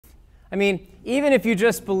I mean, even if you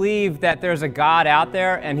just believe that there's a God out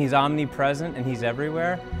there and He's omnipresent and He's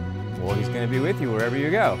everywhere, well, He's going to be with you wherever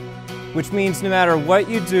you go. Which means no matter what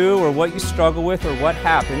you do or what you struggle with or what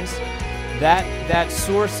happens, that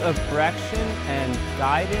source of correction and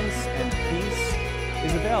guidance and peace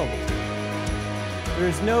is available to you.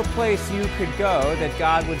 There's no place you could go that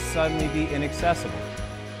God would suddenly be inaccessible.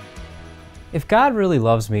 If God really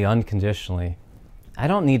loves me unconditionally, I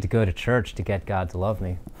don't need to go to church to get God to love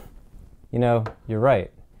me. You know, you're right.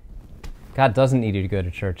 God doesn't need you to go to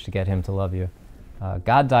church to get Him to love you.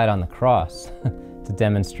 God died on the cross to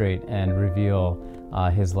demonstrate and reveal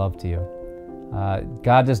His love to you.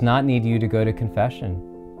 God does not need you to go to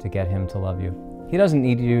confession to get Him to love you. He doesn't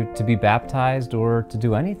need you to be baptized or to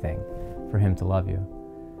do anything for Him to love you.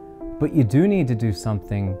 But you do need to do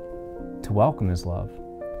something to welcome His love.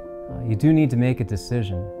 You do need to make a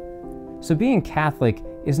decision. So being Catholic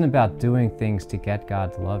isn't about doing things to get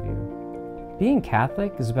God to love you. Being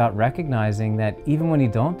Catholic is about recognizing that even when you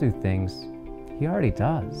don't do things, He already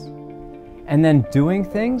does. And then doing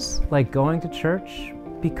things like going to church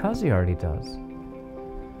because He already does.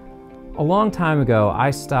 A long time ago,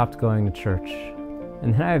 I stopped going to church,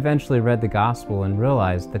 and then I eventually read the gospel and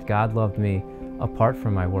realized that God loved me apart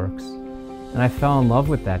from my works. And I fell in love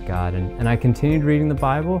with that God, and I continued reading the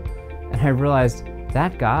Bible, and I realized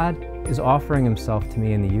that God is offering Himself to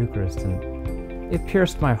me in the Eucharist, and it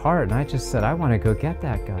pierced my heart, and I just said, I want to go get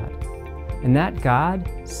that God. And that God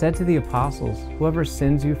said to the apostles, whoever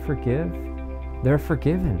sins you forgive, they're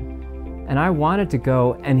forgiven. And I wanted to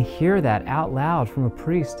go and hear that out loud from a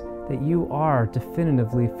priest, that you are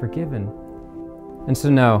definitively forgiven. And so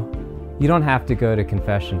no, you don't have to go to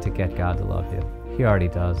confession to get God to love you. He already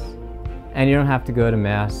does. And you don't have to go to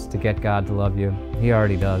Mass to get God to love you. He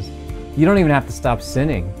already does. You don't even have to stop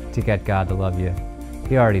sinning to get God to love you.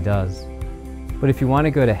 He already does. But if you want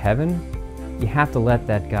to go to heaven, you have to let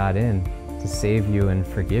that God in to save you and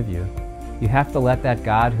forgive you. You have to let that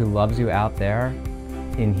God who loves you out there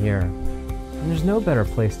in here. And there's no better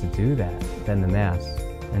place to do that than the Mass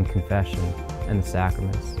and confession and the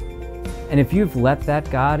sacraments. And if you've let that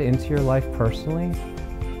God into your life personally,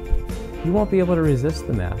 you won't be able to resist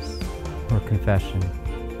the Mass or confession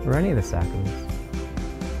or any of the sacraments.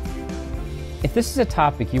 If this is a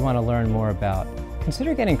topic you want to learn more about,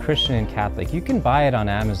 consider getting Christian and Catholic. You can buy it on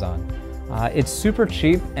Amazon. It's super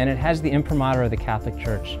cheap and it has the imprimatur of the Catholic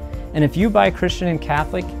Church. And if you buy Christian and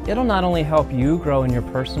Catholic, it'll not only help you grow in your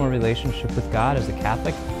personal relationship with God as a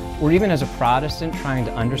Catholic, or even as a Protestant trying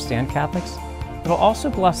to understand Catholics, it'll also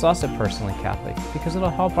bless us at Personally Catholic because it'll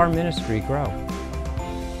help our ministry grow.